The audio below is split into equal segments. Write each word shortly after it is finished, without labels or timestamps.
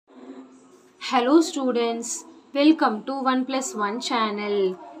Hello students, welcome to 1+1 channel.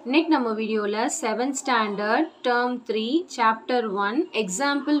 இன்னைக்கு நம்ம வீடியோல 7th standard term 3 chapter 1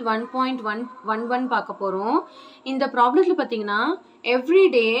 example-1.11 பார்க்க போறோம். இந்த ப்ராப்ளத்துல பாத்தீங்கன்னா every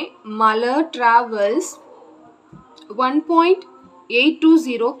day Malar travels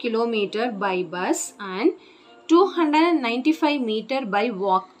 1.820 km by bus and 295 meter by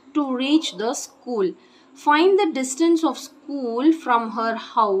walk to reach the school. Find the distance of school from her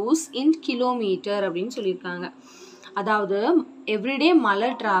house in kilometer அப்படின்னு சொல்லியிருக்காங்க. அதாவது everyday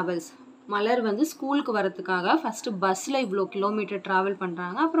மலர் travels. மலர் வந்து ஸ்கூலுக்கு வரதுக்காக ஃபர்ஸ்ட் பஸ்ல இவ்வளோ கிலோமீட்டர் டிராவல்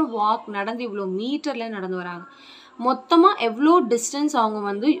பண்றாங்க. அப்புறம் வாக் நடந்து இவ்வளோ மீட்டர்ல நடந்து வராங்க. மொத்தமா எவ்வளோ டிஸ்டன்ஸ் அவங்க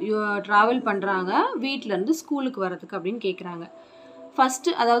வந்து டிராவல் பண்றாங்க வீட்ல இருந்து ஸ்கூலுக்கு வரதுக்கு அப்படின்னு கேக்குறாங்க. ஃபர்ஸ்ட்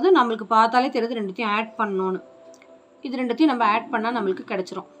அதாவது நம்மளுக்கு பார்த்தாலே தெரியுது ரெண்டுத்தையும் ஆட் பண்ணனும்னு. இது ரெண்டுத்தையும் நம்ம ஆட் பண்ணா நமக்கு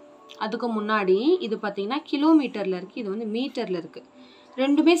கிடைச்சிரும். அதுக்கு முன்னாடி இது பாத்தீங்கன்னா கிலோமீட்டர்ல இருக்கு, இது வந்து மீட்டர்ல இருக்கு.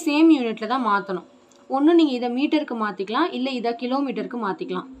 ரெண்டுமே சேம் யூனிட்ல தான் மாத்தணும். ஒன்னு நீங்க இத மீட்டருக்கு மாத்திக்கலாம், இல்ல இத கிலோமீட்டருக்கு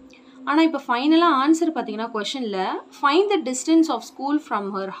மாத்திக்கலாம். ஆனா இப்ப ஃபைனலா ஆன்சர் பாத்தீங்கன்னா क्वेश्चनல find the distance of school from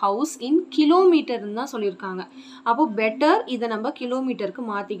her house in kilometer ன்னு தான் சொல்லிருக்காங்க. அப்போ பெட்டர் இத நம்ம கிலோமீட்டருக்கு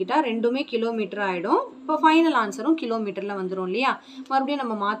மாத்திக்கிட்டா ரெண்டுமே கிலோமீட்டர் ஆயிடும். இப்போ ஃபைனல் ஆன்சரும் கிலோமீட்டர்ல வந்துரும் இல்லையா? மறுபடியும்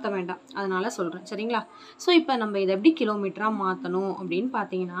நம்ம மாத்த வேண்டாம். அதனால சொல்றேன். சரிங்களா? சோ இப்போ நம்ம இத எப்படி கிலோமீட்டரா மாத்தணும் அப்படினு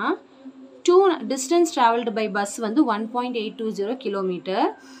பாத்தீங்கன்னா distance traveled by bus வந்து 1.820 km.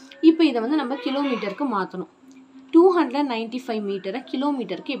 இப்போ இத வந்து நம்ம கிலோமீட்டருக்கு மாத்தணும். 295 மீட்டரை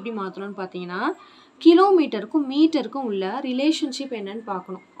கிலோமீட்டருக்கு எப்படி மாத்தணும்னு பாத்தீங்கன்னா கிலோமீட்டருக்கும் மீட்டருக்கும் உள்ள ரிலேஷன்ஷிப் என்னன்னு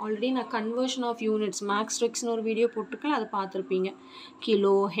பார்க்கணும். ஆல்ரெடி நான் கன்வர்ஷன் ஆஃப் யூனிட்ஸ் மேக்ஸ் ட்ரிக்ஸ்னு ஒரு வீடியோ போட்டுருக்கேன், அதை பார்த்துருப்பீங்க.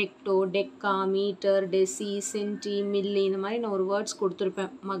 Kilo, hecto, deca, metre, deci, சென்டி, மில்லி இந்த மாதிரி நான் ஒரு வேர்ட்ஸ்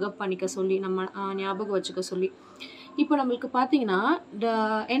கொடுத்துருப்பேன் மகப் பண்ணிக்க சொல்லி, நம்ம ஞாபகம் வச்சுக்க சொல்லி. இப்போ நம்மளுக்கு பார்த்தீங்கன்னா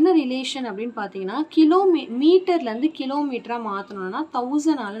என்ன ரிலேஷன் அப்படின்னு பார்த்தீங்கன்னா மீட்டர்லேருந்து கிலோமீட்டராக மாற்றணும்னா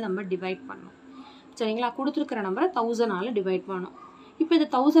 1000ஆல் நம்ம டிவைட் பண்ணணும். சரிங்களா? கொடுத்துருக்கிற நம்பரை 1000ஆல் டிவைட் பண்ணணும். இப்போ இதை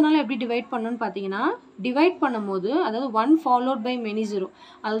 1000ஆல் எப்படி டிவைட் பண்ணணும்னு பார்த்தீங்கன்னா டிவைட் பண்ணும்போது அதாவது 1 ஃபாலோட் பை மெனி ஜீரோ,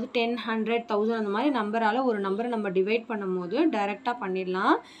 அதாவது 10, 100, 1000 அந்த மாதிரி நம்பரால் ஒரு நம்பரை நம்ம டிவைட் பண்ணும்போது டைரெக்டாக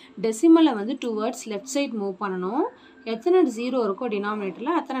பண்ணிடலாம். டெசிமலை வந்து டுவர்ட்ஸ் லெஃப்ட் சைட் மூவ் பண்ணணும். எத்தனை ஜீரோ இருக்கோ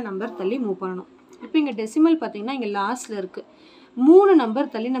டினாமினேட்டரில் அத்தனை நம்பர் தள்ளி மூவ் பண்ணணும். இப்போ இங்கே டெசிமல் பார்த்தீங்கன்னா இங்கே லாஸ்ட்டில் இருக்குது. 3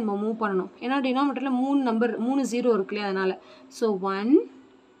 நம்பர் தள்ளி நம்ம மூவ் பண்ணணும். ஏன்னா டினாமினேட்டரில் 3 ஜீரோ இருக்கு இல்லையா? அதனால் ஸோ 1,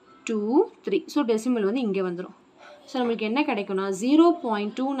 2, 3. ஸோ டெசிமல் வந்து இங்கே வந்துடும். ஸோ நம்மளுக்கு என்ன கிடைக்கும்னா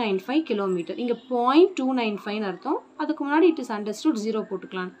 0.295 கிலோமீட்டர். இங்கே 0.295 அர்த்தம். அதுக்கு முன்னாடி இட் இஸ் அண்டர்ஸ்டுட் 0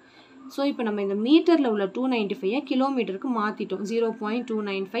 போட்டுக்கலாம். ஸோ இப்போ நம்ம இந்த மீட்டரில் உள்ள 295 கிலோமீட்டருக்கு மாற்றிட்டோம்.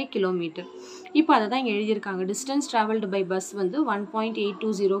 0.295 கிலோமீட்டர். இப்போ அதை தான் இங்கே எழுதியிருக்காங்க. டிஸ்டன்ஸ் ட்ராவல்டு பை பஸ் வந்து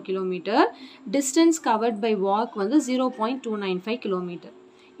 1.820 kilometre. Distance covert by walk வந்து 0.295 கிலோமீட்டர்.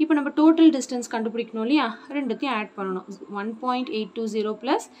 இப்போ நம்ம டோட்டல் டிஸ்டன்ஸ் கண்டுபிடிக்கணும் இல்லையா? ரெண்டுத்தையும் ஆட் பண்ணணும். 1.820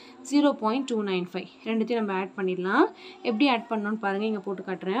 ப்ளஸ் 0.295 ரெண்டுத்தையும் நம்ம ஆட் பண்ணிடலாம். எப்படி ஆட் பண்ணணும்னு பாருங்கள், இங்கே போட்டு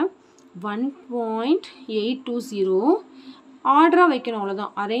காட்டுறேன். 1.820 ஆர்டராக வைக்கணும்,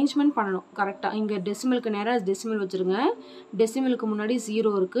 அவ்வளோதான். அரேஞ்ச்மெண்ட் பண்ணணும் கரெக்டாக. இங்கே டெசிமலுக்கு நேராக டெசிமல் வச்சுருங்க. டெசிமலுக்கு முன்னாடி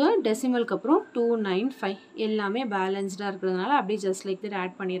 0 இருக்குது, டெசிமலுக்கு அப்புறம் 295 எல்லாமே பேலன்ஸ்டாக இருக்கிறதுனால அப்படியே ஜஸ்ட் லைக் தட்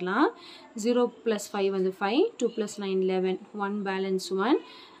ஆட் பண்ணிடலாம். 0 + 5 வந்து 5, 2 + 9 11, 1 பேலன்ஸ் 1,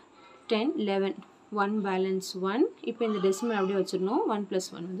 10, 11, 1 பேலன்ஸ் 1. இப்போ இந்த டெசிமல் அப்படியே வச்சிடணும். 1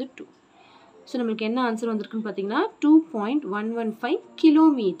 + 1 வந்து 2. ஸோ நம்மளுக்கு என்ன ஆன்சர் வந்திருக்குன்னு பார்த்தீங்கன்னா 2.115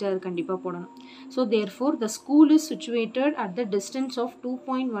 கிலோமீட்டர் கண்டிப்பாக போடணும். So therefore the school is situated at the distance of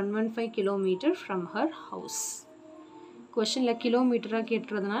 2.115 kilometre from her house. கொஷனில் கிலோமீட்டராக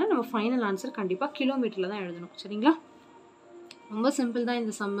கேட்டுறதுனால நம்ம ஃபைனல் ஆன்சர் கண்டிப்பாக கிலோமீட்டரில் தான் எழுதணும். சரிங்களா? ரொம்ப சிம்பிள் தான்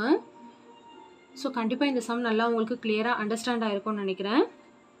இந்த சம்மு. ஸோ கண்டிப்பாக இந்த சம் நல்லா உங்களுக்கு கிளியராக அண்டர்ஸ்டாண்ட் ஆகிருக்கும்னு நினைக்கிறேன்.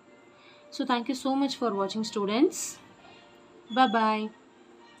 So thank you so much for வாட்சிங் ஸ்டூடெண்ட்ஸ். Bye bye.